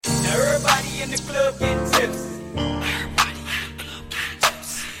Everybody in the club getting tipsy.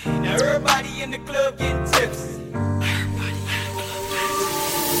 Everybody in the club getting tipsy.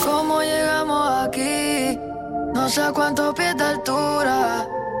 ¿Cómo llegamos aquí? No sé a cuántos pies de altura.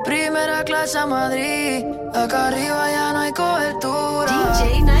 Primera clase a Madrid. Acá arriba ya no hay cobertura.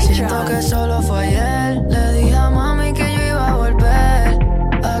 Siento que solo fue ayer. Le dije a mami que yo iba a volver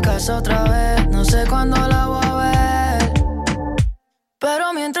a casa otra vez. No sé cuándo la voy a ver.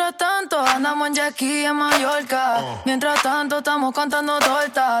 Pero mientras tanto andamos en jet ski en Mallorca. Mientras tanto estamos contando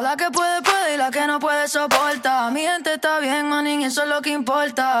tortas. La que puede y la que no puede soporta. Mi gente está bien, manín, eso es lo que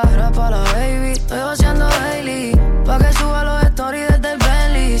importa. Era para la baby, estoy vaciando daily. Pa' que suba los stories desde el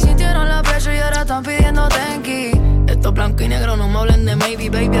Bentley. Sintieron la presión y ahora están pidiendo tenki. Esto blanco y negro, no me hablen de maybe,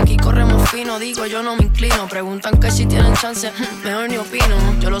 baby. Aquí corremos fino, digo yo no me inclino. Preguntan que si tienen chance, mejor ni opino.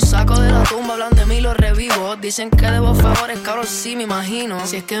 Yo los saco de la tumba, hablan de mí, los revivo. Dicen que debo favores, cabrón, sí me imagino.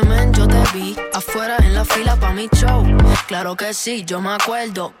 Si es que men, yo te vi afuera en la fila pa' mi show. Claro que sí, yo me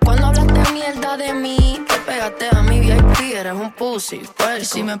acuerdo. Cuando hablaste mierda de mí, te pegaste a mi VIP, eres un pussy. Pues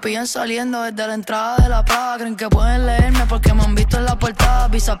si me pillan saliendo desde la entrada de la plaza, creen que pueden leerme porque me han visto en la portada.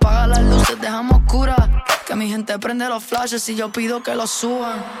 Visa, apaga las luces, dejamos oscuras. Que mi gente prende los flashes y yo pido que los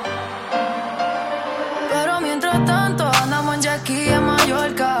suban. Pero mientras tanto andamos en jet ski en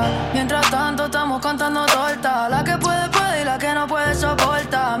Mallorca. Mientras tanto estamos contando tortas. La que puede y la que no puede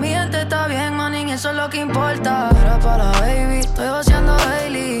soporta. Mi gente está bien, manín, eso es lo que importa. Era para la baby, estoy vaciando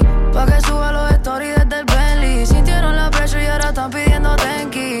daily. Pa' que suba los stories desde el Bentley. Sintieron la presión y ahora están pidiendo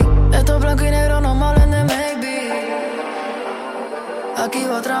tenki. Esto es blanco y negro, no me hablen de maybe. Aquí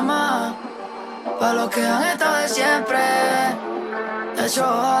va otra más. Pa' los que han estado de siempre. De hecho,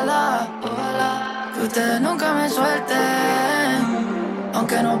 ojalá que ustedes nunca me suelten.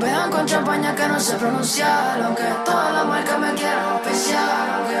 Aunque nos vean con champaña que no sé pronunciar. Aunque todas las marcas me quieran especial.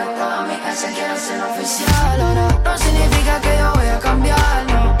 Aunque todas mis ex quieran ser oficial. Ahora no significa que yo voy a cambiar.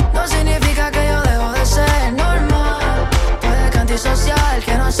 No significa que yo dejo de ser normal. Puede que antisocial,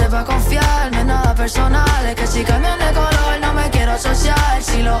 que no sepa confiar. No es nada personal, es que si cambian de color no me quiero asociar.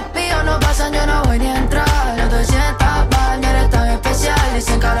 Si los míos no pasan yo no voy ni a entrar. No te sientas mal, no eres tan especial.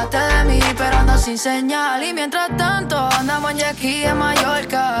 Dicen que hablaste de mí pero ando sin señal. Y mientras tanto andamos en jet ski en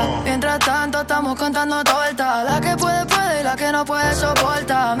Mallorca. Mientras tanto estamos contando tortas. La que puede y la que no puede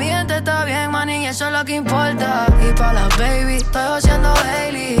soporta. Mi gente está bien, manín, y eso es lo que importa. Y pa' las baby estoy haciendo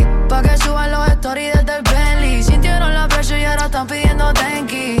daily. Pa' que suban los stories desde el Bentley. Sintieron la presión y ahora están pidiendo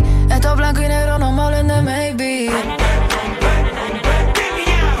tenki. Esto es blanco y negro, no me hablen de maybe.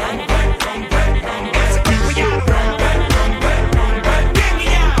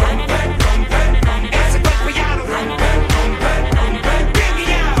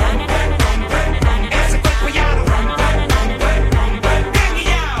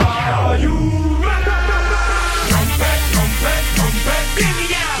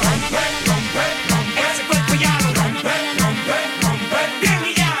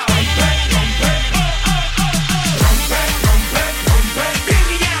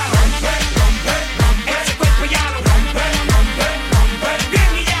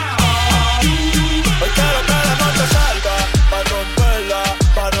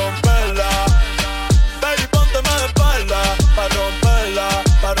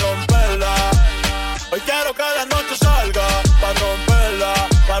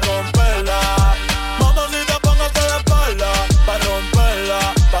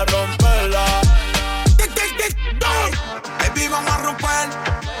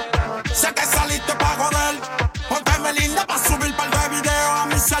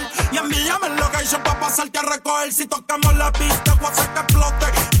 Si tocamos la pista, voy a hacer que explote.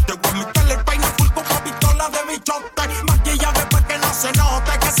 Te voy a meterle el peine full con una pistola de bichote. Maquillaje para que no se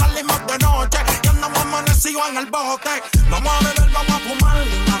note que salimos de noche y andamos amanecidos en el bote. Vamos a beber, vamos a fumar,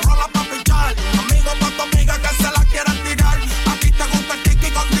 una rola pa' pichar. Un amigo pa' tu amiga que se la quieran tirar. A ti te gusta el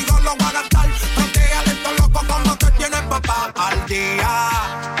tiki, contigo lo voy a gastar. Protégale esto loco como te tienes papá al día.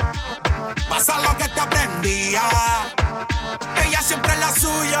 Pasa lo que te aprendía. Ella siempre es la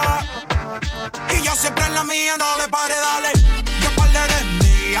suya y yo siempre en la mía, no le pare, dale. Que par de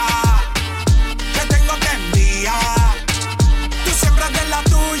mía, que tengo que enviar. Tú siempre eres la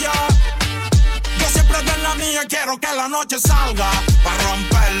tuya, yo siempre eres la mía. Quiero que la noche salga pa'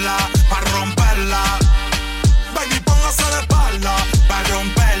 romperla, pa' romperla. Baby, póngase de espalda pa'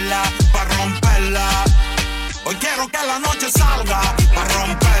 romperla, pa' romperla. Hoy quiero que la noche salga pa'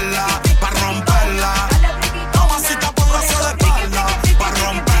 romperla, pa' romperla. Mamacita, póngase de espalda pa'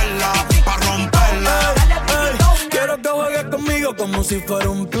 romperla, pa' romperla. Quiero que juegues conmigo como si fuera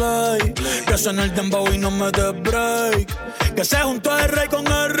un play. Que suene el Dembow y no me des break. Que se juntó el rey con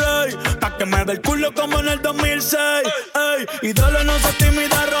el rey, pa' Que me ve el culo como en el 2006. Ey, y dale, no se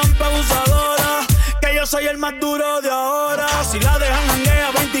tímida, rompe abusadora. Que yo soy el más duro de ahora. Si la dejan janguea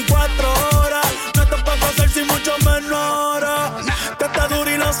 24 horas. No te puedo hacer sin mucho menor. Que está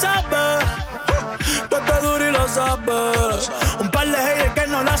duro y lo sabes. Que está duro y lo sabes. Un par de haters que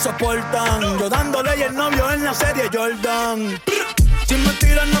no la soportan. Yo dándole y el novio en la serie Jordan. Si me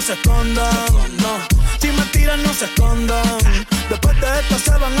tiran no se escondan, no. Si me tiran no se escondan. Después de esto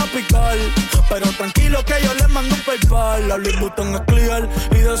se van a picar. Pero tranquilo que yo les mando un PayPal. La Louis Vuitton es clear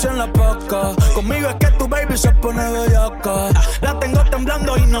y decía en la paca. Conmigo es que tu baby se pone bellaca. La tengo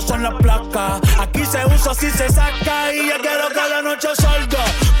temblando y no son las placas. Aquí se usa si se saca. Y yo quiero que la noche salga.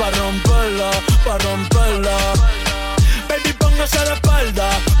 Pa' romperla, pa' romperla. Baby, póngase de espalda.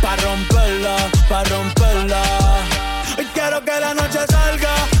 Pa' romperla, pa' romperla. Y quiero que la noche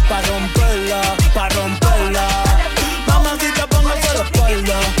salga. Pa' romperla, pa' romperla. Mamacita, póngase de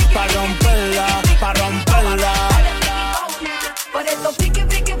espalda. Pa' romperla, pa' romperla. Por eso friki,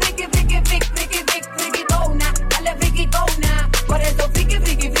 friki, friki, friki, friki, friki, friki, frikitona. Dale frikitona. Por eso friki,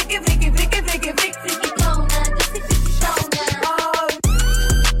 friki, friki, friki, friki, friki, friki, frikitona. Yo soy frikitona.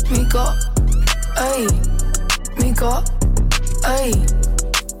 Mico, ey, Mico, ey,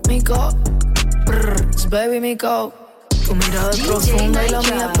 Mico, baby Mico. Tu mirada es profunda y la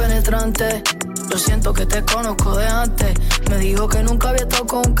mía es penetrante. Yo siento que te conozco de antes. Me dijo que nunca había estado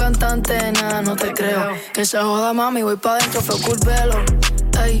con un cantante. Nada, no te creo. Que se joda, mami, voy pa' dentro, fue culpelo.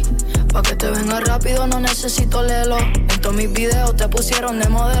 Ey, pa' que te venga rápido no necesito lelo. En todos mis videos te pusieron de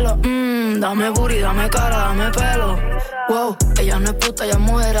modelo. Dame booty, dame cara, dame pelo. Wow, ella no es puta, ella es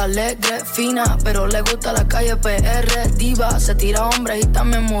mujer alegre, fina, pero le gusta la calle PR, diva. Se tira hombres y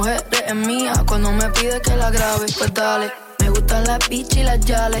también mujeres, es mía. Cuando me pide que la grabe, pues dale. Me gustan las bitch y las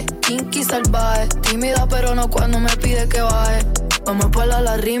yales, kinky salvaje. Tímida pero no cuando me pide que baje. Vamos a ponerla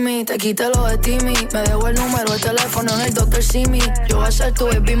la rimi, te quite lo de Timmy. Me dejo el número de teléfono en el Dr. Simi. Yo voy a ser tu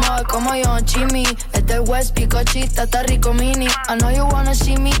baby mother como yo en Chimmy. Este West picochita, está rico mini. I know you wanna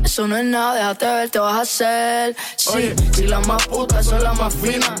see me, eso no es nada, déjate ver, te vas a hacer. Sí, oye, si las más putas son las más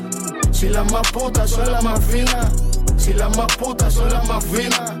finas. Si las más putas son las más finas. Si las más putas son las más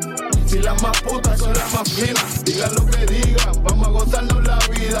finas. Si las más putas son las más finas. Digan lo que digan, vamos a gozarnos la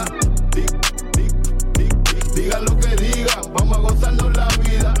vida. Digan lo que digan, vamos a gozarnos la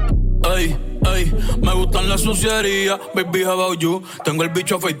vida. Ey, ey, me gustan las sucierías, baby, how about you? Tengo el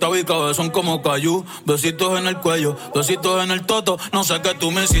bicho afeitado y cabezón como cayú. Besitos en el cuello, besitos en el toto. No sé qué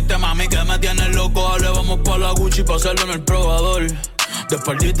tú me hiciste, mami, que me tienes loco. Dale, vamos pa' la Gucci pa' hacerlo en el probador. De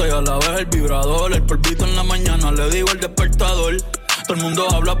espaldita y a la vez el vibrador. El polvito en la mañana, le digo el despertador. Todo el mundo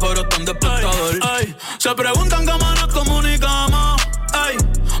habla, pero está en despertador. Ay, ay. Se preguntan cómo nos comunicamos. Ay,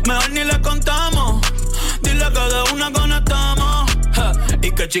 mejor ni les contamos. Dile que de una conectamos.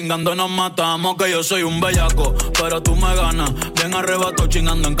 Y que chingando nos matamos. Que yo soy un bellaco, pero tú me ganas. Bien arrebato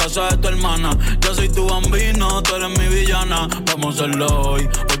chingando en casa de tu hermana. Yo soy tu bambino, tú eres mi villana. Vamos a hacerlo hoy,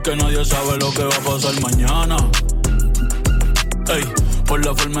 porque nadie sabe lo que va a pasar mañana. Ey, por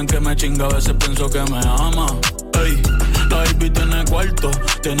la forma en que me chinga, a veces pienso que me ama. Ey, la baby tiene cuarto,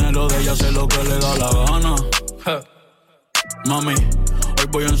 tiene lo de ella, hace lo que le da la gana. Mami, hoy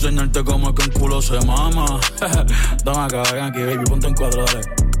voy a enseñarte cómo es que un culo se mama. Dame acá, ven aquí, baby, ponte en cuadro, dale.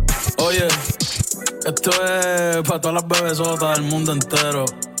 Oye, esto es para todas las bebesotas del mundo entero,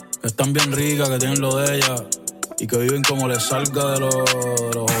 que están bien ricas, que tienen lo de ella y que viven como les salga de los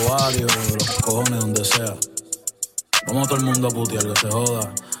ovarios, de los cojones, donde sea. Vamos a todo el mundo a putear, que se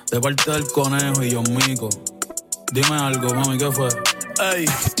joda. De parte del conejo y John Mico. Dime algo, mami, ¿qué fue? Ey,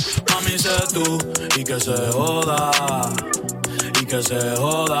 mami, sé tú y que se joda. Y que se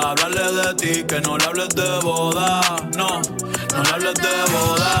joda. Hablarle de ti, que no le hables de boda. No, no le hables de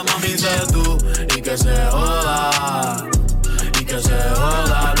boda. Mami, sé tú y que se joda. Y que se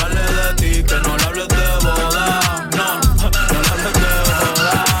joda. Hablarle de ti, que no le hables de boda. No, no le hables de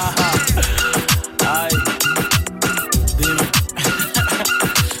boda. Ay, dime.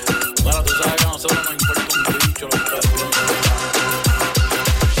 Bueno, tú sabes que a nosotros nos importa un bicho lo que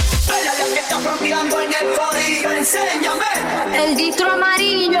El distro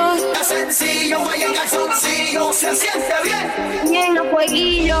amarillo, Es sencillo, vaya en calzoncillo, se siente bien. bien los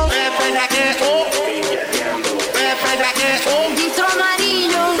jueguillos. Pepe Raqueto, Pepe Raqueto, El distro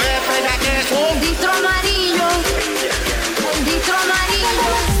amarillo, Pepe Raqueto. el distro amarillo, el distro amarillo.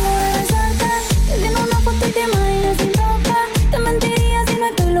 Te viendo una foto y te imaginas sin ropa. Te mentiría si no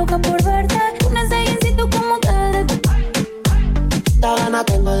estoy loca por verte. Un ensayecito como te Esta gana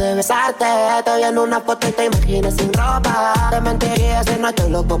tengo de besarte. Te viendo una foto y te imaginas sin ropa. Te mentiría si no estoy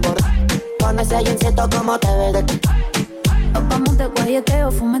loco por con ese jeansito como te ves de ti. Nos vamos de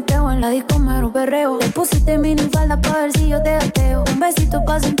guayeteo, fumeteo en la disco, mero perreo. Te pusiste mini falda pa' ver si yo te ateo. Un besito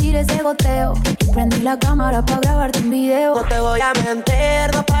pa' sentir ese goteo. Y prendí la cámara pa' grabarte un video. No te voy a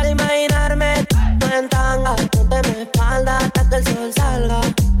mentir, no para imaginarme tú en tanga. Ponte mi espalda hasta que el sol salga.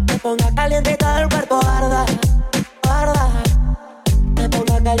 Me ponga caliente y todo el cuerpo arda, arda. Me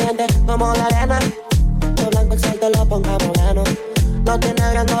ponga caliente como la arena. Lo blanco el sol te lo ponga moreno. No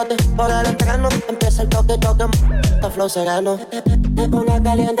tiene grandote por el entreno. Empieza el toque, toque, está flow sereno. Me ponga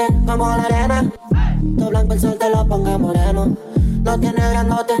caliente como la arena. Lo blanco el sol te lo ponga moreno. No tiene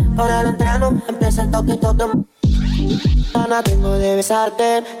grandote por el entreno. Empieza el toque, toque. Ana, tengo de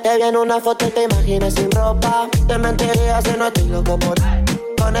besarte. Te vi en una foto y te imaginé sin ropa. Te mentiría si no estoy loco por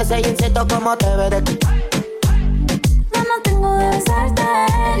con ese jeansito como te veré. No tengo de besarte.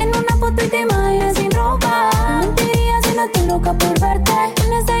 En una foto y te imaginé sin ropa. Te mentiría si no estoy loca por verte.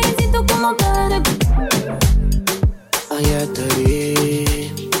 Con ese jeansito como te veré. Ayer te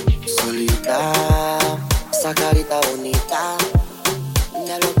vi solita, esa carita bonita,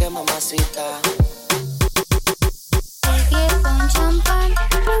 ya lo que mamacita. Reggaeton, champán,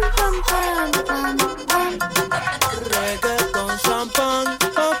 pam, pam, pam, pam, pam. Reggaeton, champán,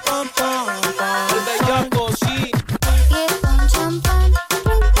 pam, pam, pam, pam. El bellaco, sí. Reggaeton, champán,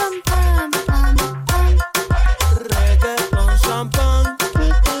 pam, pam, pam, pam, pam. Reggaeton, champán.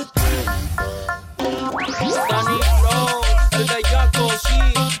 Danny Bro, el bellaco, sí.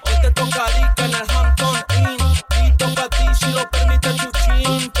 Hoy te toca rica en el Hampton Inn. Y toca a ti si lo permite tu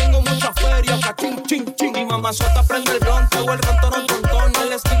chin. Tengo mucha feria, cachín, chin, chin. Mi mamazota prende el bronce o el rontorón, tontón.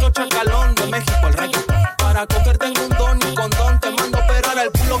 El estilo chacalón de México, el reggaeton. Para cogerte en un don y condón. Te mando a operar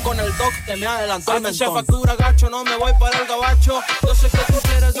el culo con el doc. Te me adelantó el mentón. Factura gacho, no me voy para el gabacho. Yo sé que tú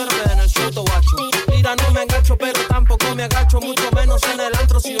quieres verme en el show, guacho. Mira, no me engancho, pero tampoco me agacho. Mucho menos en el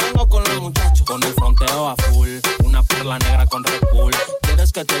antro si vengo con los muchachos. Con el fronteo a full, una perla negra con Red Bull.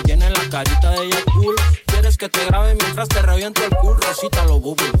 ¿Quieres que te llene la carita de ella cool? ¿Quieres que te grabe mientras te reviento el cool? Rosita lo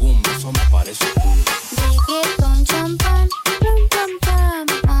bubble boom, eso me parece cool. Reggaeton, champán, pam, pam,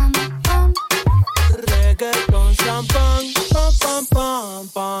 pam, pam, pam. Reggaeton, champán, pam, pam, pam,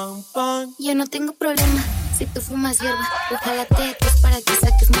 pam, pam. Yo no tengo problema si tú fumas hierba. Ojalá te pues para que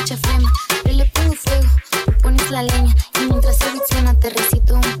saques mucha flema. Yo le pongo fuego, tú pones la leña. Y mientras se adicciona te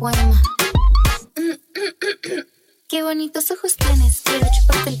recito un poema. Qué bonitos ojos tienes, quiero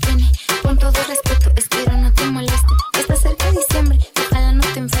chuparte el pene. Con todo respeto, espero no te moleste. Está cerca diciembre, ojalá no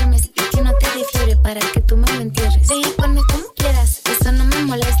te enfermes. Y que no te dé fiebre para que tú me lo entierres. Ve y ponme como quieras, eso no me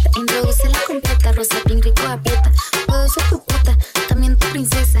molesta. Introdúcela completa, rosa, pink, rico, aprieta. Puedo ser tu puta, también tu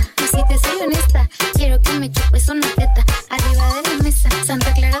princesa. Y si te soy honesta, quiero que me chupes una teta. Arriba de la mesa,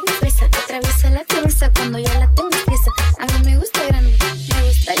 Santa Clara de fresa. Atraviesa la cabeza cuando ya la tengo tiesa. A mí me gusta grande, me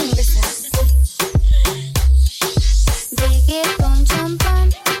gusta inglesa. Reggaeton, champán,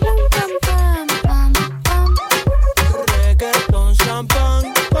 pam, pam, pam, pam, pam. Reggaeton,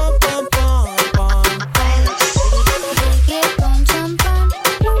 champán, pam, pam, pam, pam. Reggaeton, champán,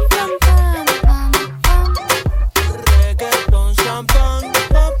 pam, pam, pam, pam. Reggaeton, champán,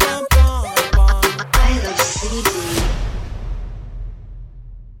 pam, pam, pam, pam.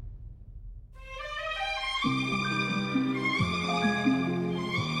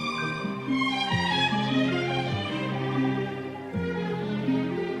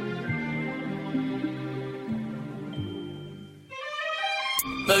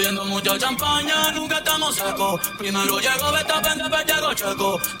 Bebiendo mucha champaña, nunca estamos secos. Primero llego, Betapen, después llego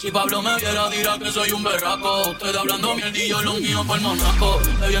checo. Si Pablo me viera, dirá que soy un berraco. Ustedes hablando mierdillo, los míos por monaco.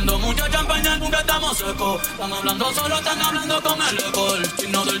 Bebiendo mucha champaña, nunca estamos secos. Están hablando solo, están hablando con el eco. El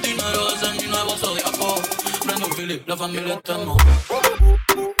signo del dinero, ese es mi nuevo zodiaco. Prendo un Philip, la familia estemos.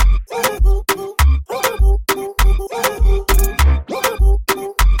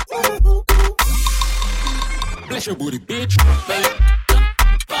 Bless your booty, bitch.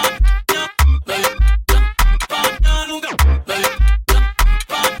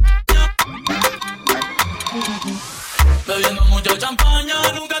 Bebiendo mucha champaña,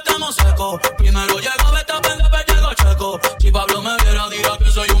 nunca estamos secos. Primero llego, Betapen, después llego checo. Si Pablo me viera, dirá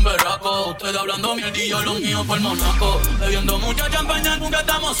que soy un berraco. Ustedes hablando mierdillo, los míos por monaco. Bebiendo mucha champaña, nunca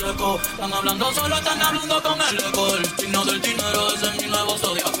estamos secos. Están hablando solo, están hablando con el eco. El signo del dinero, ese es mi nuevo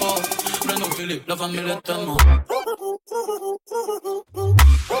zodiaco. Prendo un Philip, la familia estemos.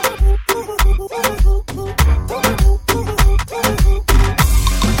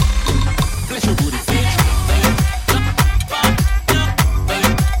 Bless your booty, bitch.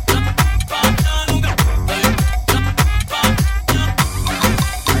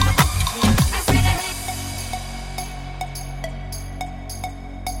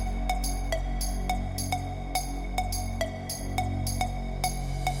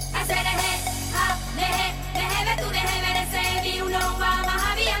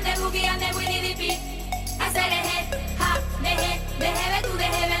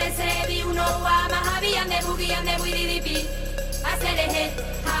 boogie and the witty dippy. I said the head,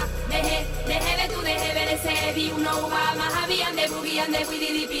 ha, the head, the heaven to the heaven, it's heavy. You know why my hobby and the boogie and the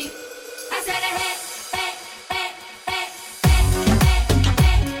witty dippy. I said the head.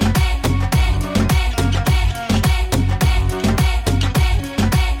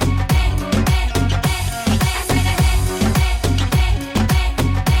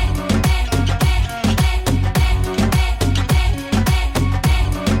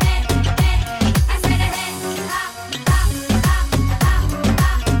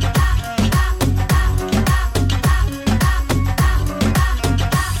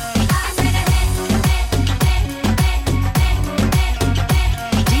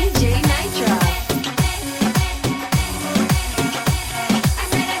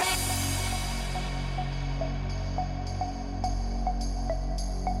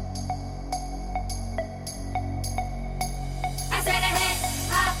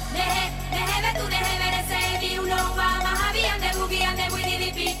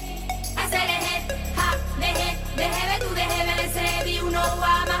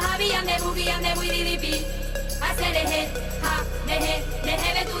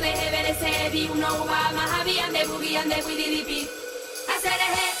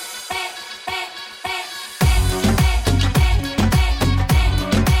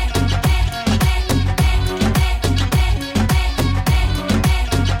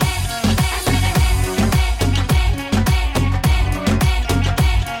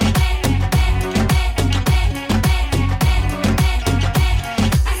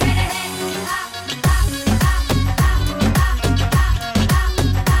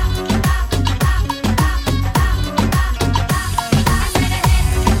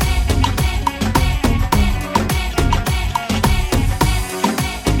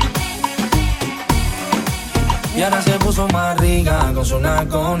 Y ahora se puso más rica con su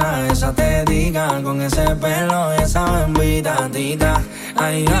nacona, esa te diga, con ese pelo y esa bembita tita.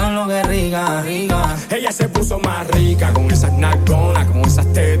 Ay, lo que rica, rica. Ella se puso más rica con esas naconas, con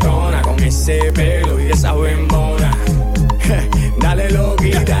esas tetonas, con ese pelo y esa bembona. Dale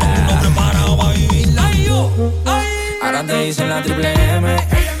loquita. No preparado para vivirla. Ay, yo, ay. Ahora te dicen la triple M.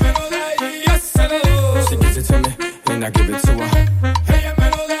 Ella me lo da y yo se lo doy. She gives it to me and I give it to her. Ella me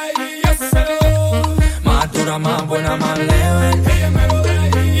lo da y yo se lo doy. Más dura, más buena, más leve. Ella me lo da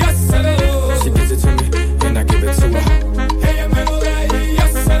y yo se lo doy. She gives it to me and I give it to her. Ella me lo da y yo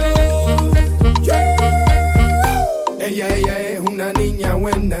se lo doy. Ella es una niña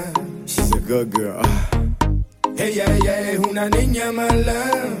buena. She's a good girl. Ella es una niña mala.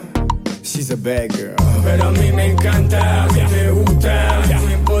 She's a bad girl. Pero a mí me encanta, a mí me gusta,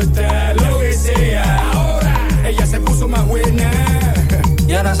 no importa lo que sea. Ahora ella se puso más buena.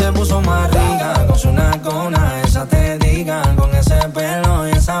 Y ahora se puso más rica con su nacona, esa te diga, con ese pelo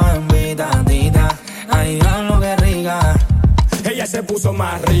y esa bembita tita. Ay, lo que rica. Ella se puso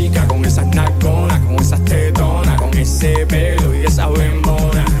más rica con esas naconas, con esas tetonas, con ese pelo y esa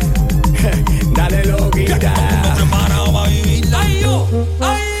bembona. Dale loquita. No preparado para vivirla. Ay, yo,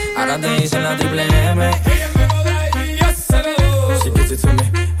 ay. Ahora te dicen la triple M. Ella me lo da y yo se lo doy. She gives it to me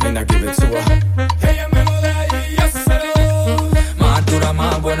and I give it to her. Ella me lo da y yo se lo doy. Más dura,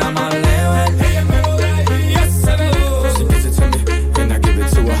 más buena, más leve. Ella me lo da y yo se lo doy. She gives it to me and I give it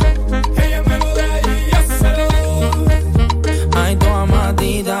to her. Ella me lo da y yo se lo doy. Ay, tu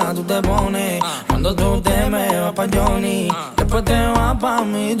amatita, tú te pones cuando tú te me vas pa' Johnny. Después te vas pa'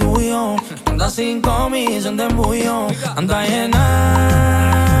 mi tuyo. Anda sin comisión de embullo. Anda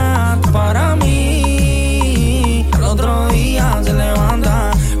llena para mí. Al otro día se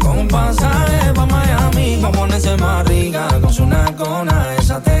levanta con un pasaje pa' Miami. Pa' ponerse más rica con su nacona,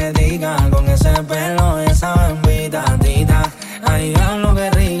 esa te diga, con ese pelo y esa bembita tita. Ay, lo que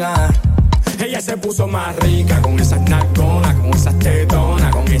rica. Ella se puso más rica con esas naconas, con esas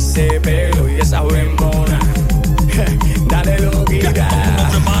tetonas, con ese pelo y esa bembona. Dale loquita. No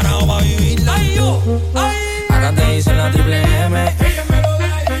preparado para vivirla. Ay, yo, ay. Ahora te dicen la triple M. Ella me lo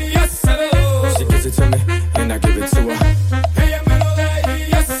da y yo se lo doy. She gives it to me and I give it to her. Ella me lo da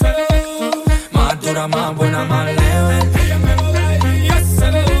y yo se lo doy. Más dura, más buena, más leve. Ella me lo da y yo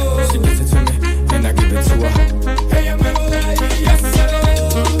se lo doy. She gives it to me and I give it to her. Ella me lo da y yo se lo doy.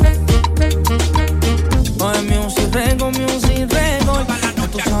 Oye, music record, no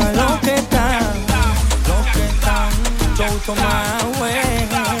tú sabes lo que está, show toma güey.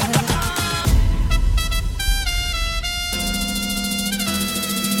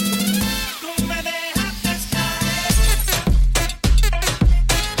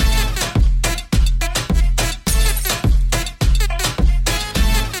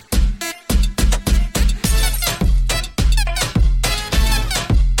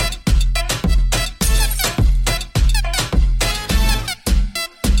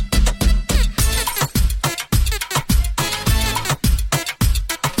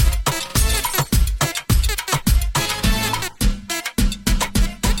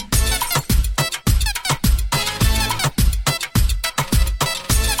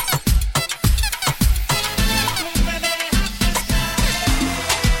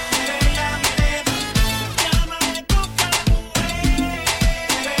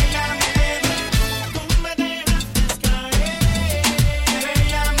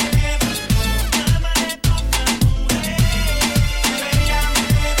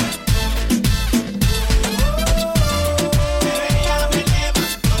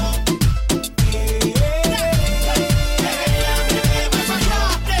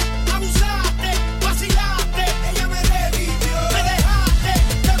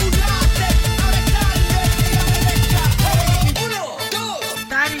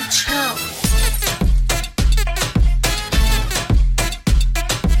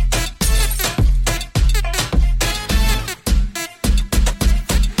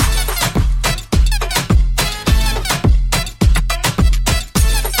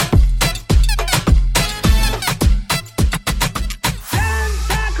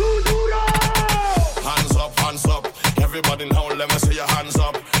 let me see your hands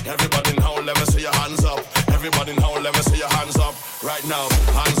up. Everybody now, let me see your hands up. Everybody now, let me see your hands up. Right now,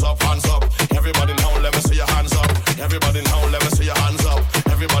 hands up, hands up. Everybody now, let me see your hands up. Everybody now, let me see your hands up.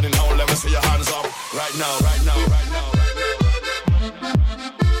 Everybody now, let me see your hands up. Right now, right now, right now, right now.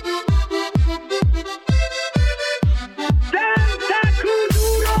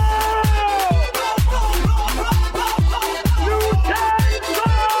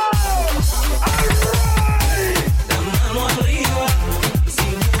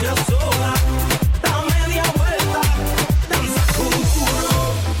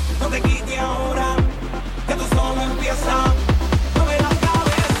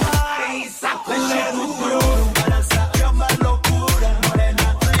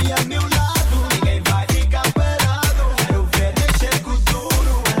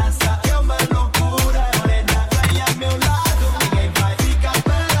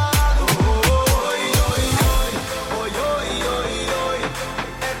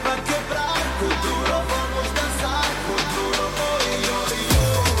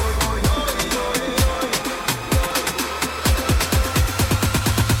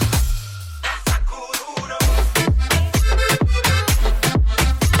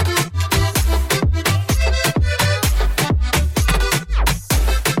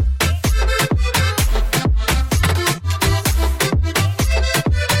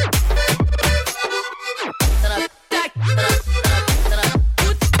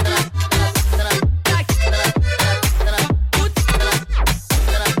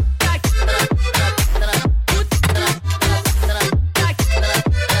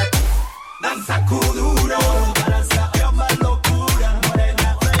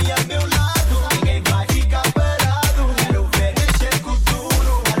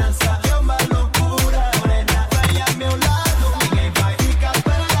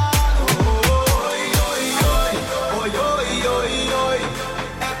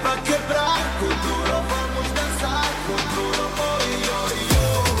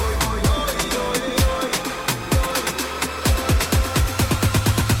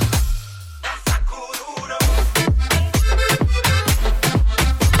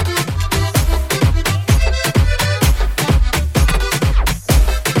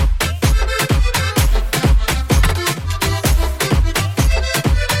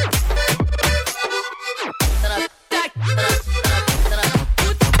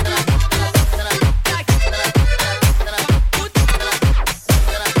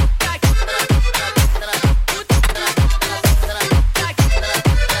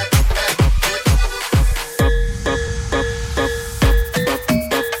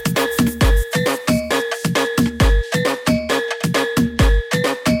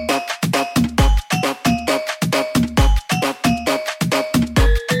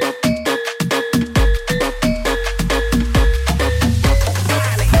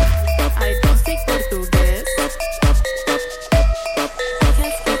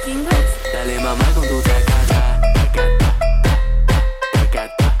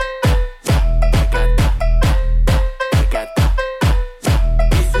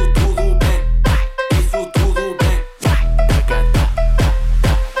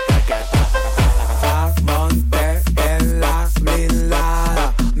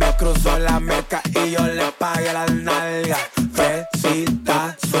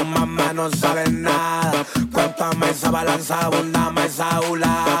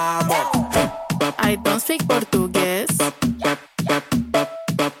 I don't speak portugués.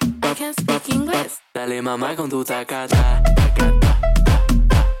 I can speak English. Dale mamá con tu tacata.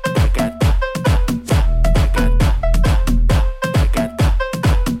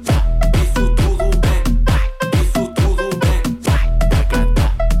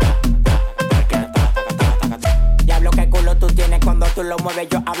 Diablo, qué culo tú tienes cuando tú lo mueves,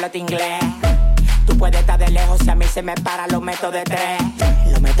 yo hablo inglés. Tú puedes estar de lejos, si a mí se me para, lo meto de tres.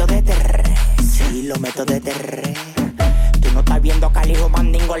 Lo meto de tres, sí, lo meto de tres. Tú no estás viendo que al hijo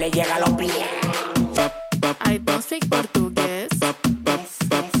mandingo le llega a los pies. I don't speak portugués.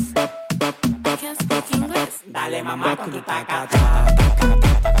 I can speak English. Dale mamá con tu tacata.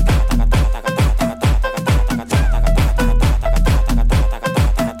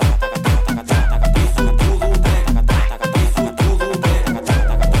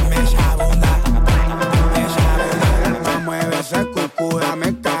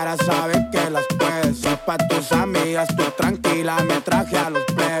 Tus amigas, tú tranquila, me traje a los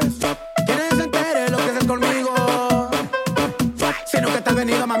plebes. ¿Quieres que se entere lo que es conmigo? Si no que estás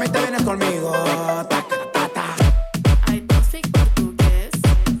venido, mami, te vienes conmigo. I don't speak portugués.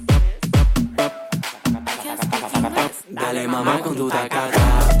 I can speak English. Dale mamá con tu tacata.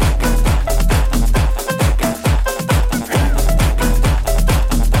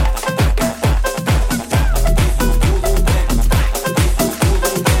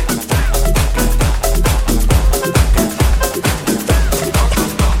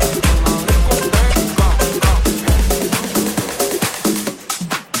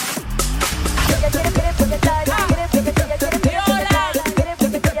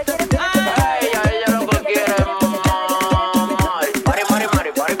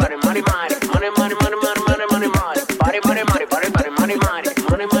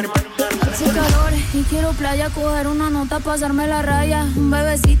 coger una nota, pasarme la raya. Un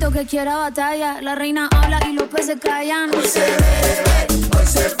bebecito que quiera batalla. La reina habla y los peces callan. Hoy se bebe, hoy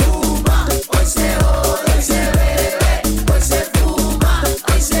se fuma, hoy se jode, hoy se bebe, hoy se fuma,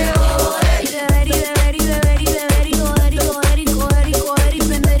 hoy se jode. Y beber, y beber, y beber, y beber, y joder, y joder, y coger, y coger, y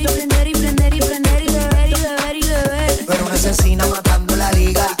prender, y prender, y prender, y prender, y beber, y beber, y beber. Pero una asesina matando la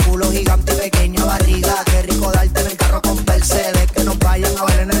liga. Culo gigante, pequeña barriga. Qué rico darte en el carro con Mercedes. Que nos vayan a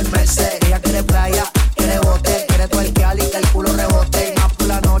ver en el Mercedes. Ella quiere playa, quiere bote, quiere tuerquear y que el culo rebote. Y más por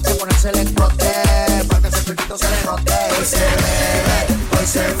la noche ponerse el escote, para que ese truquito se le note. Hoy se bebe, hoy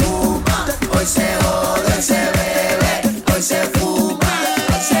se fuma, hoy se jode, hoy se bebe, hoy se fuma,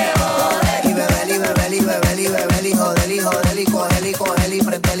 hoy se jode. Y beber, y beber, y beber, y beber, y joder, y joder, y coger, y coger, y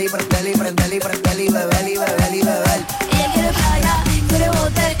prender, y prender, y prender, y prender, y beber, y beber, y beber. Ella quiere playa, quiere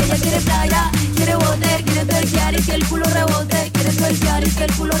bote, ella quiere playa, quiere bote, quiere tuerquear y que el culo rebote, quiere tuerquear y que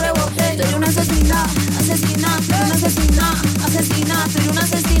el culo rebote. Soy una asesina, asesina, soy una asesina, asesina, soy una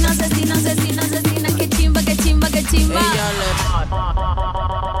asesina, asesina, asesina, asesina. Que chimba, que chimba, que chimba.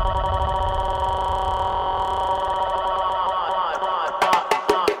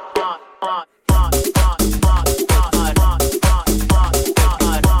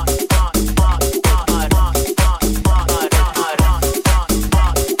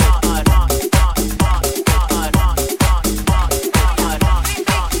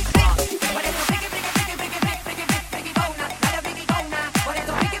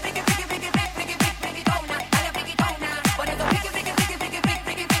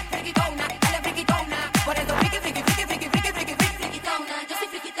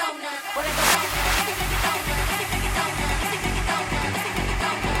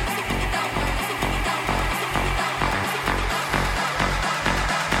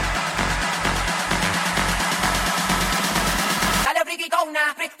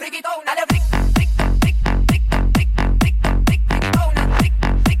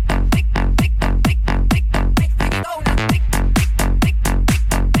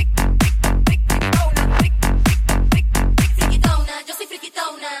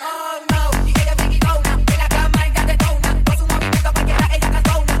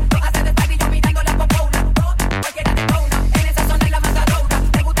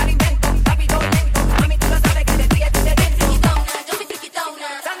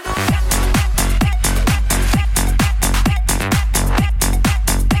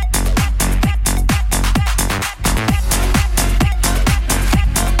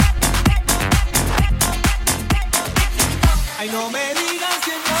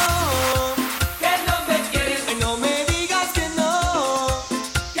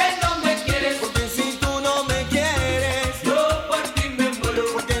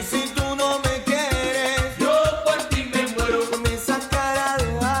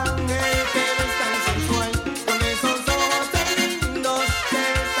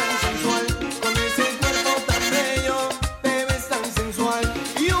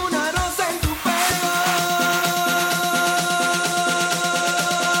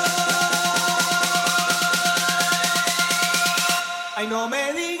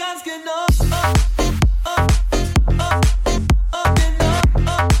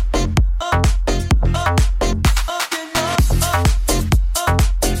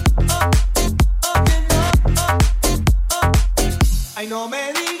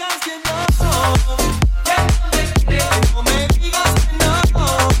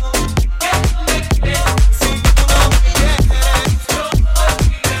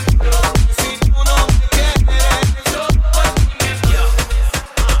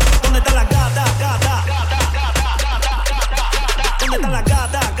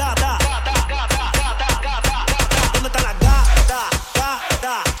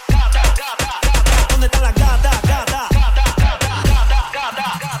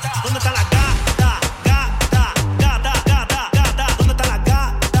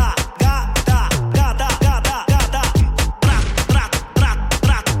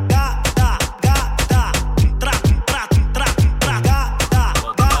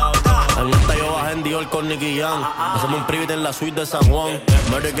 Hacemos un private en la suite de San Juan.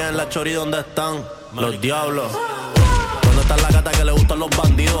 Murder Gang en la Chori, ¿dónde están? Los diablos. ¿Dónde está la gata que le gustan los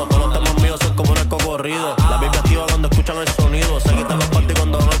bandidos? Todos los temas míos son como un corrido. La baby activa cuando escuchan el sonido. Se quitan los panties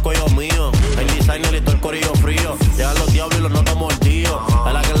cuando van el cuello mío. El designer y todo el corillo frío. Llegan los diablos y los noto mordidos.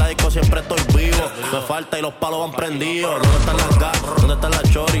 Es la que en la disco siempre estoy vivo. Me falta y los palos van prendidos. ¿Dónde están las gatas? ¿Dónde están las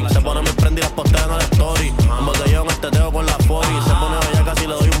Chori? Se ponen mis prendidas, postean en la story. En botellón el teteo con la 40. Se pone bella casi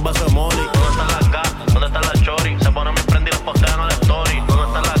le doy un beso de molly. ¿Dónde están las gatas? ¿Dónde están las Chori? Se ponen mis prendidas, postean en la story. ¿Dónde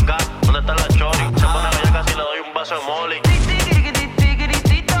están las gatas? ¿Dónde están las Chori? Se pone bella casi le doy un beso de molly.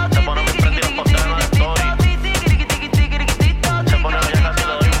 Se pone mis prendidas, postean en la story.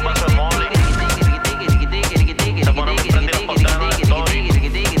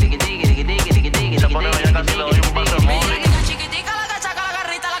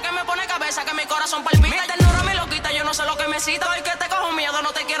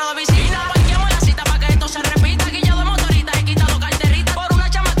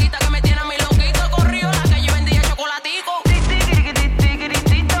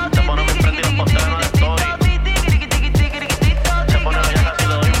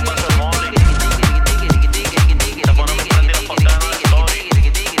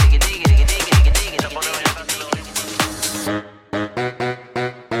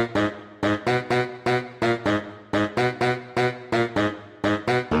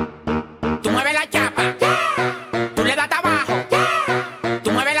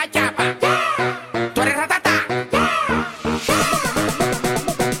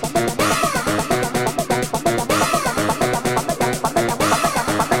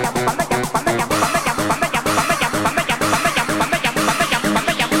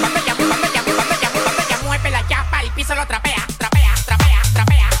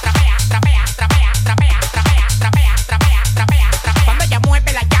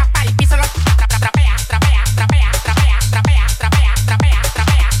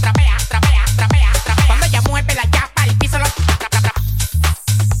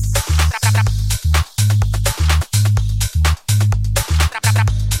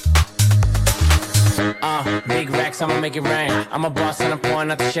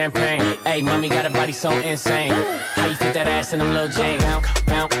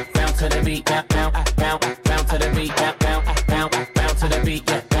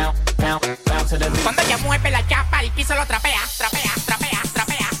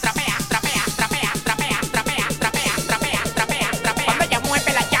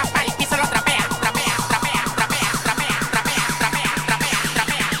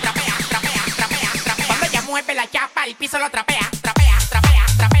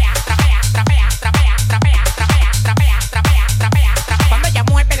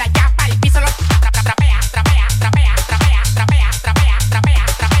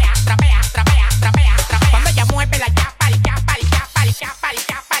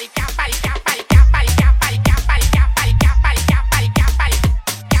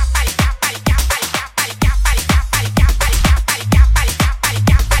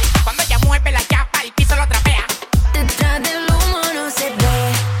 Cuando ella mueve la chapa, el piso lo trapea. Detrás del humo no se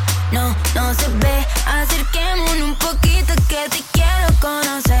ve, no se ve. Acerquémonos un poquito que te quiero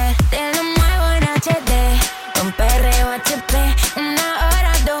conocer. Te lo muevo en HD, con perreo HP. 1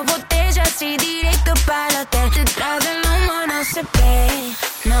 hora, 2 botellas y directo para el hotel. Detrás del humo no se ve,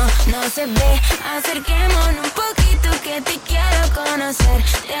 no se ve. Acerquémonos un poquito que te quiero conocer.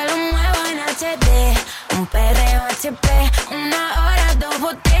 Te lo muevo en HD, un perreo HP. 1 hora, 2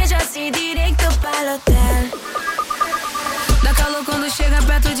 botellas e direito para o hotel. Dá calor quando chega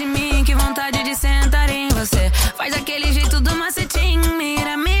perto de mim, que vontade de sentar em você. Faz daquele jeito do macetinho,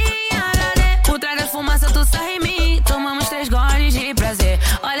 mira minha HD. Por trás da fumaça tu sai em mim, tomamos 3 goles de prazer.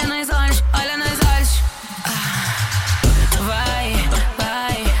 Olha nos olhos, olha nos olhos. Vai,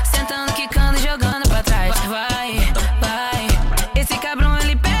 sentando, quicando, jogando pra trás. Vai, esse cabrão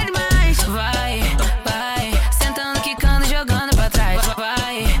ele pede mais. Vai, sentando, quicando, jogando pra trás.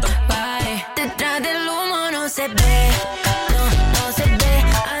 Vai, detrás del humo no se ve, no se ve.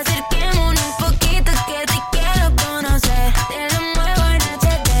 Acerquémonos un poquito que te quiero conocer. Te lo muevo en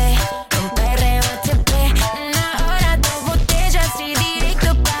HD, con perreo HP. 1 hora, 2 botellas y directo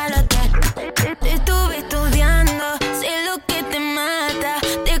para el hotel. Te estuve estudiando, sé lo que te mata.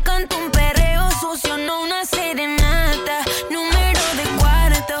 Te canto un perreo sucio, no una serenata. Número de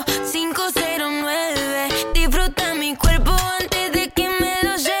cuarto, 509. Disfruta mi cuerpo antes de que me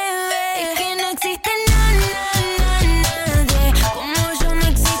lo lleve. Es que no existe nadie como yo, no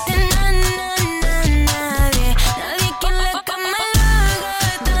existe nadie. Nadie que en la cama lo haga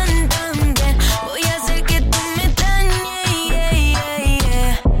tan bien. Voy a hacer que tú me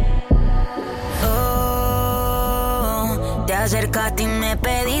dañes. Oh, te acercaste y me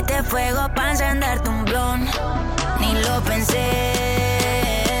pediste fuego para encenderte un blon. Ni lo pensé.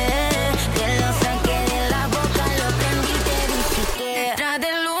 Te lo saqué de la boca, lo prendí y te dije que detrás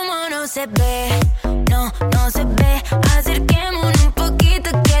del humo no se ve, no se ve. Acerquémonos un poquito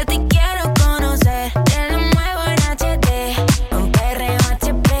que te quiero conocer. Te lo muevo en HD, con perreo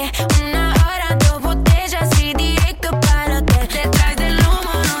HP. 1 hora, 2 botellas y directo para el hotel. Detrás del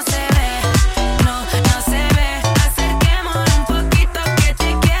humo no se ve, no se ve. Acerquémonos un poquito que te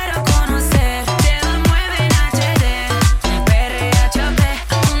quiero conocer. Te lo muevo en HD, con perreo HP.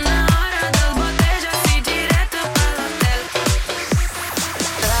 1 hora, 2 botellas y directo para el hotel.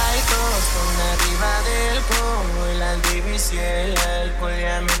 Traigo son arriba del combo y la división. El alcohol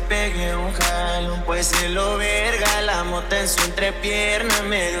ya me pegué un jalón, pues se lo verga. La mota en su entrepierna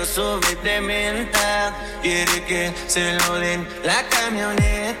medio sube de menta. Quiere que se lo den la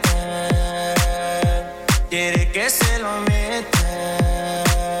camioneta, quiere que se lo meta.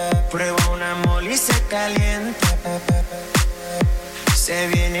 Prueba una moli y se calienta. Se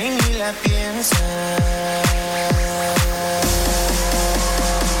vienen y la piensan.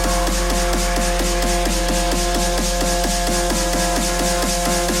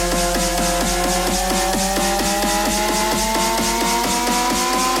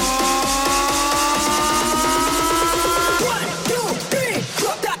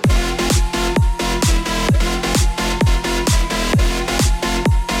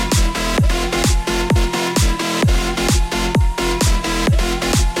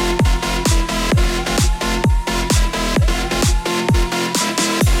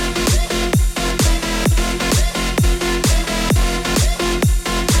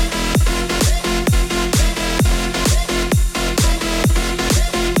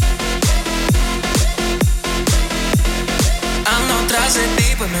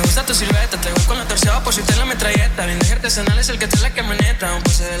 Pues me gusta tu silueta, te voy con la torcida por si te la metralleta. Bien de artesanal es el que te la camioneta. Un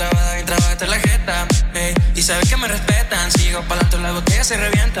pose de lavada y trabajaste la jeta, hey. Y sabes que me respetan, si llego pa'lante la de botellas se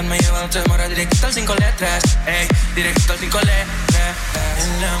revientan. Me llevan 3 moras directo al 5 letras. Ey, directo al 5 letras.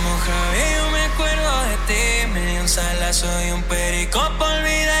 En la Mojave yo me acuerdo de ti. Me dio un salazo y un perico por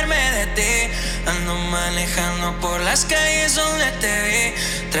olvidarme de ti. Ando manejando por las calles donde te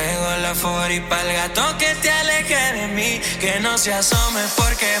vi. Traigo la 40 pa'l gato que te aleje de mí. Que no se asome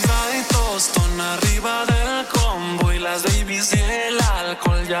porque Hay tostón arriba del combo y las babies y el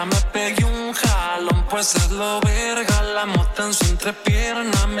alcohol. Ya me pegué un jalón, pues es lo verga. La mota en su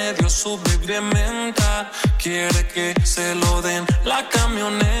entrepierna me dio su baby de menta. Quiere que se lo den la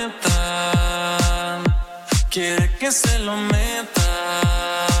camioneta. Quiere que se lo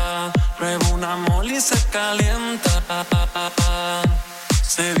meta. Prueba una moli y se calienta.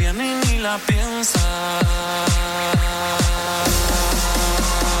 Se viene y ni la piensa.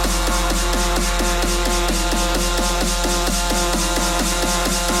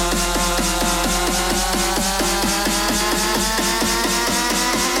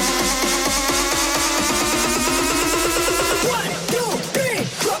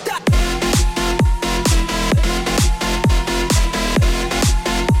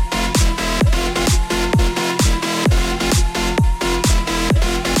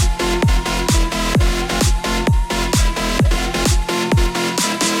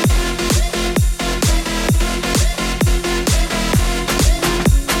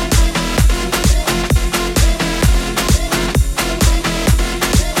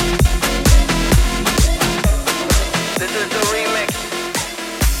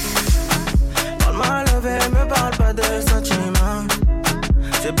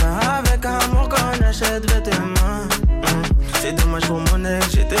 C'est dommage pour mon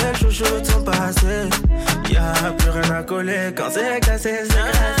ex, j'étais le chouchou de son passé. Y'a plus rien à coller quand c'est cassé, c'est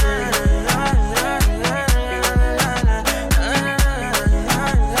cassé.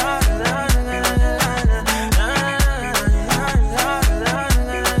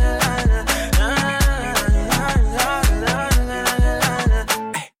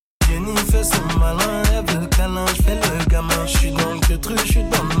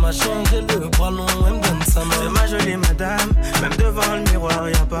 J'ai le bras long, elle me donne sa main. C'est ma jolie madame, même devant le miroir,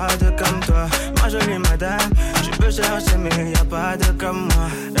 y'a pas de comme toi. Ma jolie madame, tu peux chercher mais y'a pas de comme moi.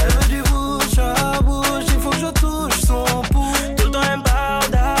 Elle veut du bouche à bouche, il faut que je touche son pouls. Tout le temps elle me parle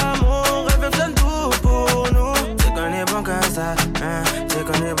d'amour, elle veut faire tout pour nous. C'est qu'on est bon qu'à ça, hein, c'est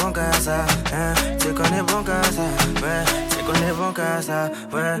qu'on est bon qu'à ça, hein, c'est qu'on est bon qu'à ça, ouais, c'est qu'on est bon qu'à ça,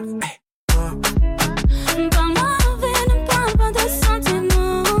 ouais. Parle-moi de vie, ne parle pas de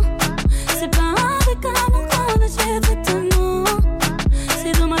sentiments. C'est pas avec amour qu'on achète exactement.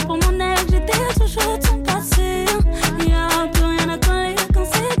 C'est dommage pour mon ex, j'étais toujours de son passé. Y'a plus rien à coller quand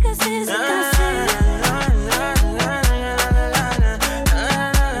c'est cassé, c'est cassé.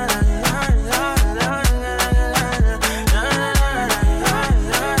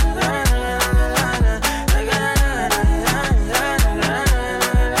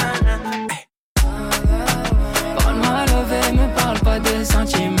 Parle-moi levé, me parle pas de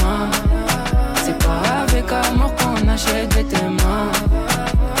sentiments. C'est pas avec amour qu'on achète des témoins.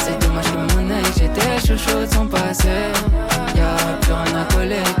 C'est dommage que mon ex, j'étais chouchou de son passé. Y'a plus rien à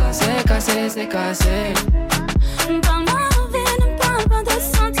coller quand c'est cassé, c'est cassé. Parle-moi de vie, ne parle pas de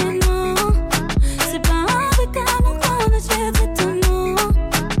sentiments. C'est pas avec amour qu'on achète exactement.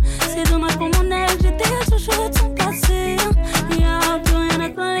 C'est dommage pour mon ex, j'étais chouchou de son passé. Y'a plus rien à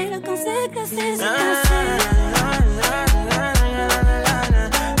coller quand c'est cassé, c'est cassé.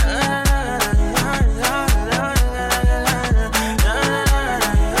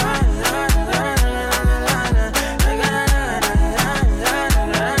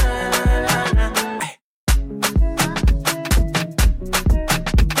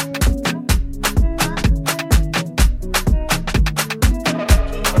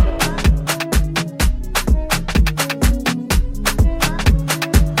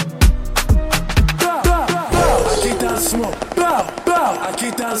 Aquí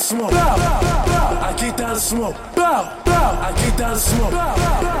está el smoke. Aquí está el smoke. Aquí está el smoke.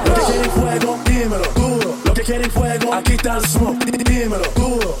 Lo que quiere fuego, dímelo duro. Lo que quiere fuego, aquí está el smoke. Dímelo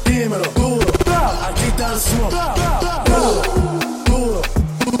duro, dímelo duro. Aquí está el smoke. Duro, duro,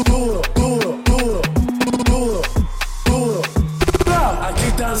 duro, duro, duro, duro, duro. Aquí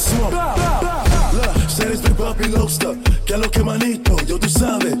está el smoke. Eres mi papi lobster, que es lo que manito, yo tú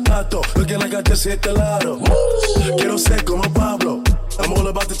sabes, pato, lo que la gata siete lado. Quiero ser como Pablo, I'm all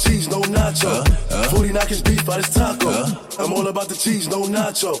about the cheese, no nacho. 40 knockers beef by this taco. I'm all about the cheese, no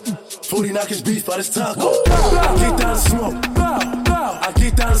nacho. 40 knockers beef by this taco. Aquí está el smoke, Aquí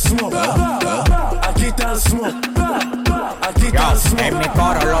está el smoke. Aquí está el smoke. Aquí está el smoke. En mi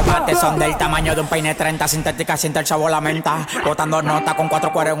coro los bates son del tamaño de un peine 30. Sintética, siente el chavo la menta. Botando nota con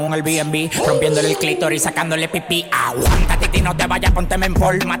 4 cueros en un Airbnb. Rompiéndole el clítoris, sacándole pipí. Aguanta, titi, no te vayas, pónteme en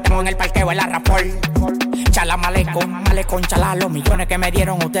forma. Matemos en el parqueo el arrapol. Chala malecón, chala. Los millones que me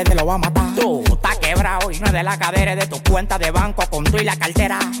dieron, ustedes lo van a matar. Tú estás quebrado y no es de la cadera de tu cuenta de banco con tú y la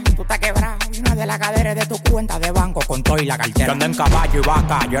cartera. Tú estás quebrado y no es de la cadera de tu cuenta de banco con tú y la cartera. Yo ando en caballo y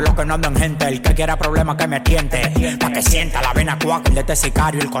vaca, yo es lo que no ando en gente. El que quiera problemas que me tiente. Pa' que sienta la vena cuaca, el de este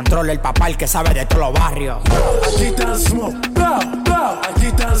sicario. El control, el papá, el que sabe de todos los barrios. Aquí está el smoke. Aquí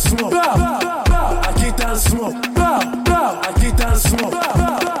está el smoke. Aquí está el smoke. Aquí está el smoke.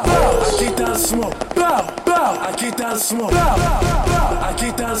 Aquí está el smoke. Aquí está el smoke. Aquí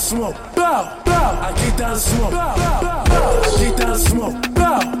está el smoke. Aquí está el smoke. Aquí está el smoke.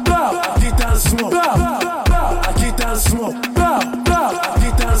 Aquí está el smoke. Aquí está el smoke. Aquí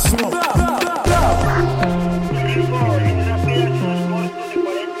está el smoke.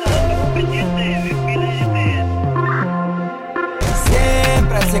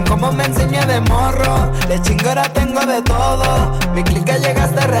 Siempre hacen como me enseñé de morro. De chingora tengo de todo. Mi clica llega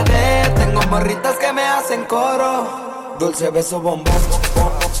hasta RnB. Tengo morritas que me hacen coro. Dulce beso bombón.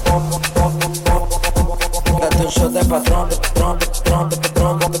 Date un shot de patrón.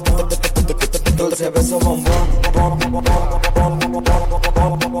 Dulce beso bombón.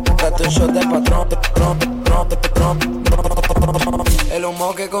 Date un shot de patrón. El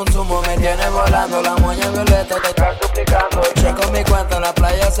humo que consumo me tiene volando. La moña violeta te está suplicando. Checo mi cuenta en la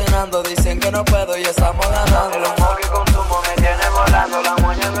playa cenando. Dicen que no puedo y estamos ganando. El humo que consumo me tiene volando. La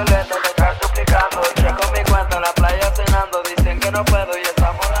moña violeta te está suplicando. Checo mi cuenta en la playa cenando. Dicen que no puedo y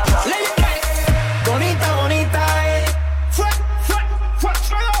estamos ganando. Bonita, bonita,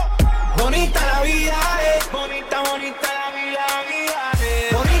 bonita la vida, bonita, bonita la vida,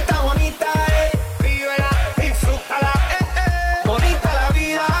 bonita, bonita, vívela, disfrútala, bonita la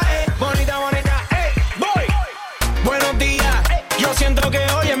vida, bonita, bonita, voy. Buenos días, yo siento que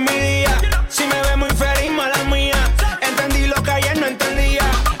hoy es mi día. Si me ve muy feliz, mala mía. Entendí lo que ayer no entendía.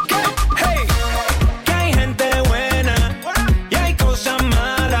 Hey, que hay gente buena y hay cosas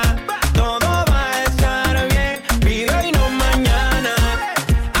malas. Todo va a estar bien, vive hoy no mañana.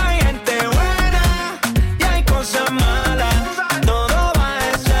 Hay gente buena y hay cosas malas. Todo va a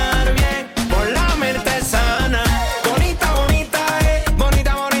estar bien por la mente sana. Bonita, bonita,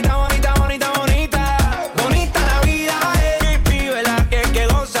 bonita, bonita, bonita, bonita, bonita. Bonita la vida, vívela, que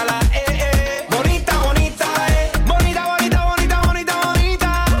gózala, Bonita, bonita, bonita, bonita, bonita, bonita, bonita.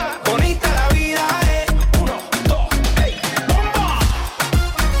 Bonita la vida, 1, 2, bomba.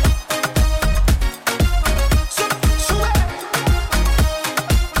 Sube.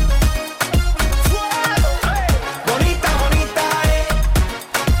 Bonita, bonita,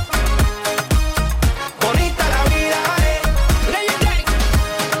 bonita la vida,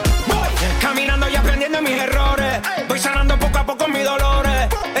 Voy caminando y aprendiendo mis errores. Voy sanando poco a poco mis dolores.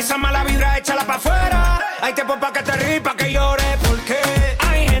 Esa mala vibra, échala pa' afuera. Hay tiempo pa' que te ríes, pa' que llores. Porque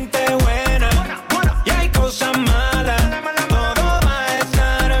hay gente buena y hay cosas malas. Todo va a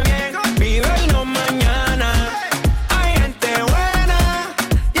estar bien, vive hoy no mañana. Hay gente buena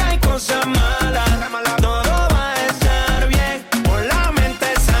y hay cosas malas. Todo va a estar bien por la mente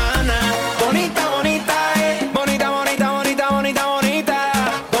sana. Bonita, bonita, bonita, bonita, bonita, bonita, bonita.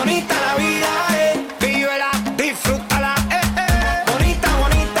 Bonita la vida, vívela, disfrútala, Bonita,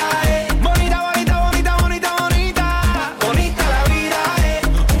 bonita, bonita, bonita, bonita, bonita, bonita. Bonita la vida,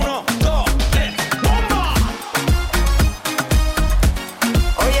 1, 2, 3, bomba.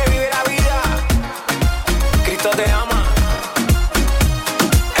 Oye, vive la vida, Cristo te ama.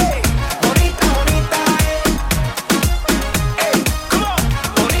 Bonita, bonita, come on.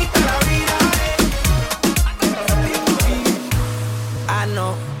 Bonita la vida, Ah,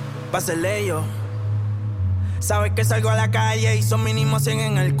 no, va a ser ello. Sabes que salgo a la calle y son mínimo 100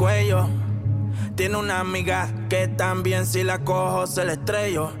 en el cuello. Tiene una amiga que también si la cojo se la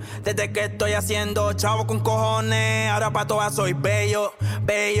estrello. Desde que estoy haciendo chavo con cojones, ahora pa' todas soy bello,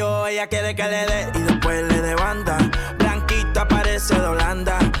 bello. Ella quiere que le dé y después le dé banda. Blanquita parece de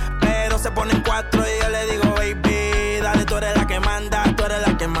Holanda, pero se pone en 4 y yo le digo baby, dale, tú eres la que manda, tú eres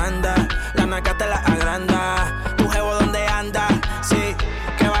la que manda. La naca te la agranda, tu jevo donde anda, sí,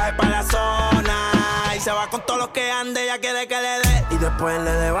 que baje pa' la zona. Y se va con todos los que ande, ella quiere que le dé y después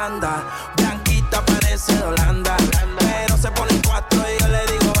le dé banda. Blanquita parece de Holanda, pero se pone en 4 y yo le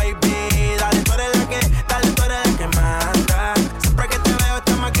digo baby, dale, tú eres la que, dale, tú eres la que manda. Siempre que te veo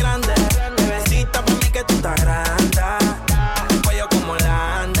estás más grande, bebecita por mí que tú estás grande. Cuello como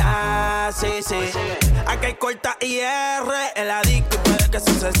Holanda, sí, sí. Aquí hay corta IR, el adicto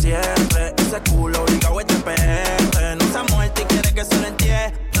se cierre. Ese culo obligado es de PR. No se ha muerto y quiere que se lo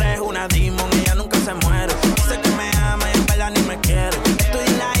entierre. Es una demon y ella nunca se muere. Dice que me ama y en verdad ni me quiere. Estoy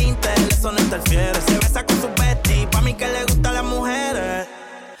en la Intel, eso no interfiere. Se besa con su bestie, pa' mí que le gustan las mujeres.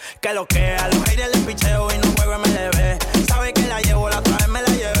 Que lo que a los aires les picheo y no juego MLB. Sabe que la llevo, la otra vez me la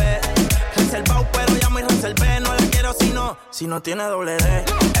llevé. Reservado pero ya muy reservé. No la quiero si no tiene doble D.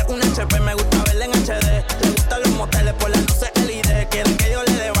 Es un HP, me gusta verla en HD. Le gustan los moteles por la noche LID. Quiere que yo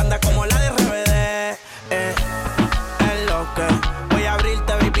le dé banda como la de RnB. Es lo que voy a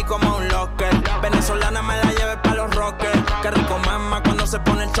abrirte, baby, como un locker. Venezolana me la lleve pa' los rockers. Qué rico mama cuando se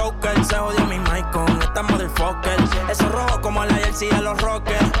pone el choker. Se jodió mi mic con esta motherfucker. Eso rojo como la jersey de los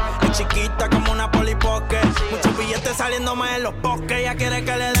rockers. Es chiquita como una Polly Pocket. Muchos billetes saliéndome en los bosques. Ella quiere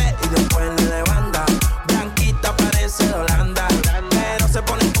que le dé y después le dé banda. Blanquita parece de Holanda. Pero se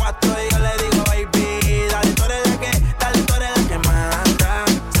pone en cuatro y yo le digo, baby, dale, tú eres la que manda.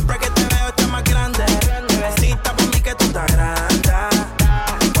 Siempre que te veo estás más grande. Bebecita por mí que tú estás grande.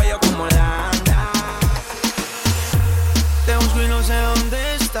 Cuello como Holanda. Te busco y no sé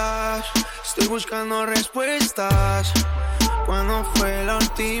dónde estás. Estoy buscando respuestas. ¿Cuándo fue la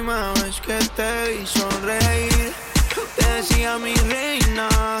última vez que te vi sonreír? Te decía mi reina,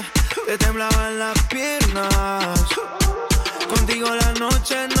 te temblaban las piernas. Contigo las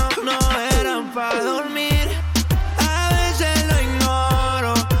noches no eran para dormir. A veces lo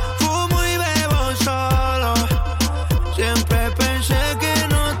ignoro, fumo y bebo solo. Siempre pensé que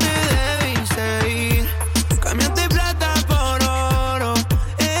no te debiste ir. Cambiaste plata por oro,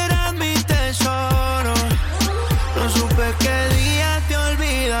 eras mi tesoro. No supe qué día te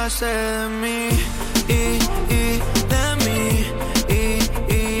olvidaste de mí.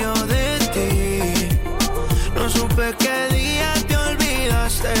 ¿Qué día te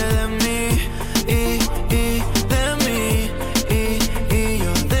olvidaste de mí? De mí, y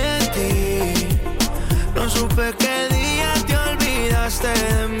yo de ti. No supe qué día te olvidaste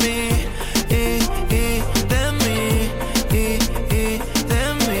de mí. De mí, de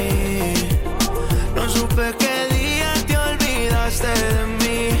mí. No supe qué día te olvidaste de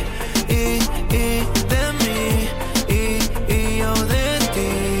mí. De mí, y yo de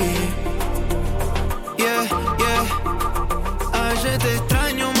ti. A veces te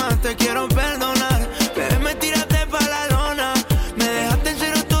extraño más, te quiero perdonar. Pero me tiraste pa' la lona. Me dejaste en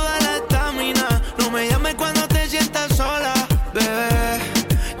cero toda la estamina. No me llames cuando te sientas sola, bebé.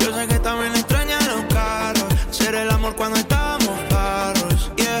 Yo sé que también extrañas los carros. Hacer el amor cuando estábamos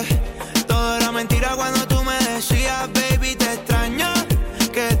parros, yeah. Todo era mentira cuando tú me decías, baby, te extraño.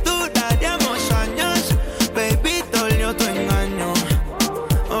 Que duraríamos años, baby, dolió tu engaño.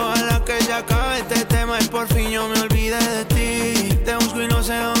 Ojalá que se acabe este tema y por fin yo me olvide de ti. Te busco y no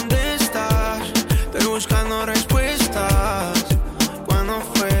sé dónde estás. Estoy buscando respuestas. ¿Cuándo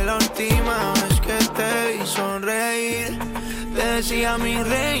fue la última vez que te vi sonreír? Te decía mi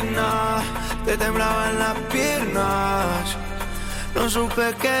reina, te temblaban las piernas. No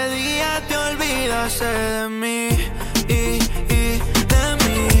supe qué día te olvidaste de mí. De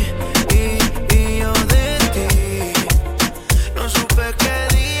mí, y yo de ti. No supe qué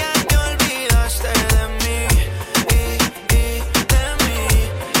día te olvidaste de mí. De mí,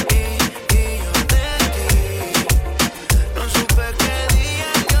 y yo de ti. No supe qué día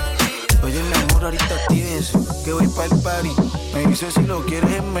te olvidaste. Oye, mi amor, ahorita tienes que voy pa'l party. Me dices si lo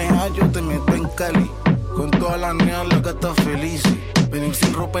quieres en Meja, yo te meto en Cali. Con todas las neas, las gatas felices. Venir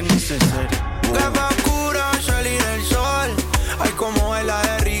sin ropa es necesaria. Capa oscura, salir el sol. Ay, como es la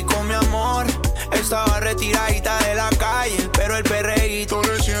de rico, mi amor. Estaba retiradita de la calle, pero el perreíto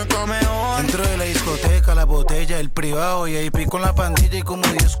le siento mejor. Dentro de la discoteca, la botella, el privado. Y ahí pico con la pandilla y como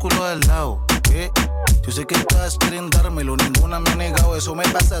 10 culos al lado. ¿Qué? Yo sé que todas quieren dármelo, ninguna me ha negado. Eso me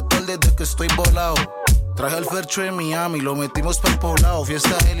pasa todo desde que estoy volado. Traje al Fercho de Miami, lo metimos pa'l poblado.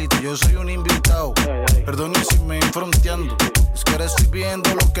 Fiesta élite, yo soy un invitado. Perdón si me ven fronteando. Es que ahora estoy viendo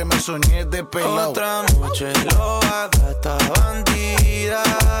lo que me soñé de pelado. Otra noche loca, gata bandida.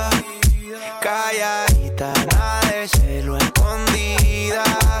 Calladita, nada de celo escondida.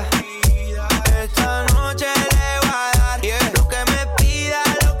 Esta noche le voy a dar lo que me pida,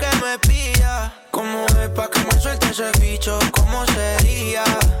 lo que me pida. ¿Cómo es pa' que me suelte ese bicho? ¿Cómo sería?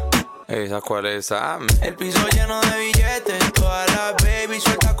 ¿Esa cuál es esa? El piso lleno de billetes. Todas las baby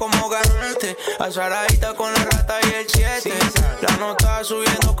sueltas como garrote. Azaradita con la rata y el 7. La nota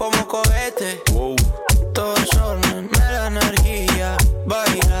subiendo como cohete. Wow. Todo sol me da energía.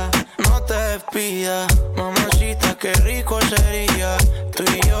 Baila, no te despidas. Mamacita, qué rico sería. Tú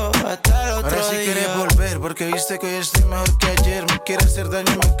y yo hasta el otro día. Ahora sí quieres volver, porque viste que yo estoy mejor que ayer. Me quieren hacer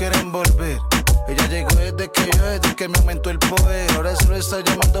daño y me quieren volver. Ella llegó desde que me aumentó el poder. Ahora solo está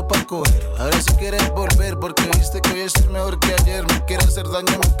llamando pa' coger. Ahora sí quieres volver, porque viste que hoy estoy mejor que ayer. Me quiere hacer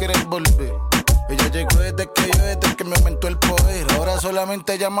daño, me quieres volver. Ella llegó desde que me aumentó el poder. Ahora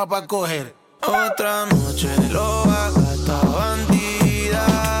solamente llama pa' coger. Otra noche loca, esta bandida,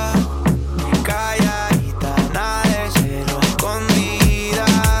 calladita, nada de cero escondida.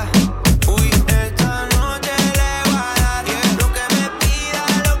 Uy, esta noche le voy a dar lo que me pida,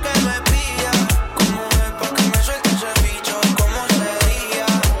 lo que me pida. ¿Cómo es pa' que me suelte ese bicho? ¿Cómo sería?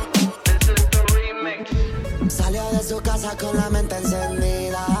 Salió de su casa con la mente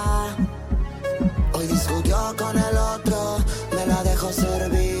encendida. Hoy discutió con el otro, me la dejó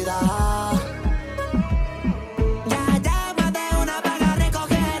servida.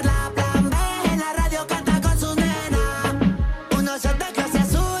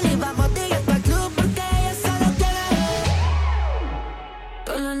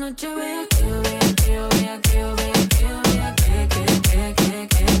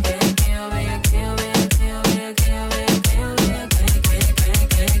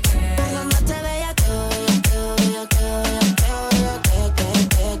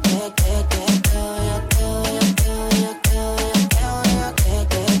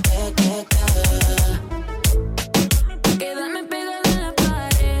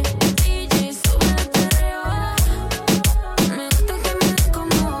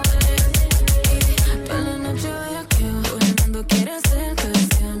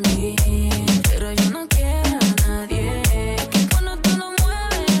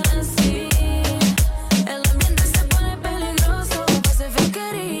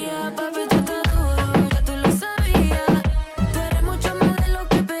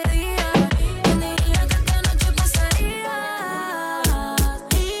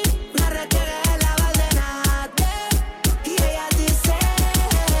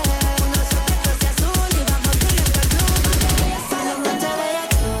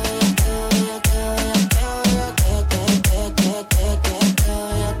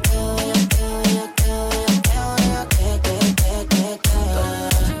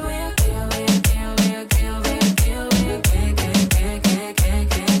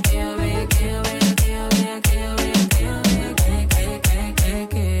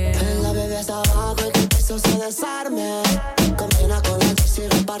 Combina con la chica y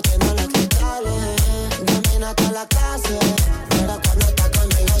repartiendo las cristales. Domina toda la clase, pero cuando está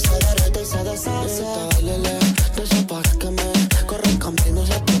conmigo se derrite y se deshace. Bailele, de esos pares que me corren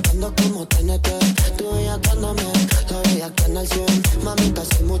cambiándose, explotando como TNT. Tú bellaqueándome, la bellaqueando al 100. Mamita,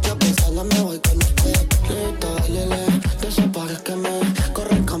 sin mucho pensarla me voy con usted. Bailele, de esos pares que me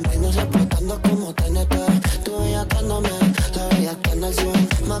corren cambiándose, explotando como TNT. Tú bellaqueándome, la bellaqueando al 100.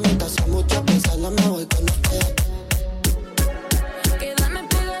 Mamita, sin mucho pensarla me voy con usted.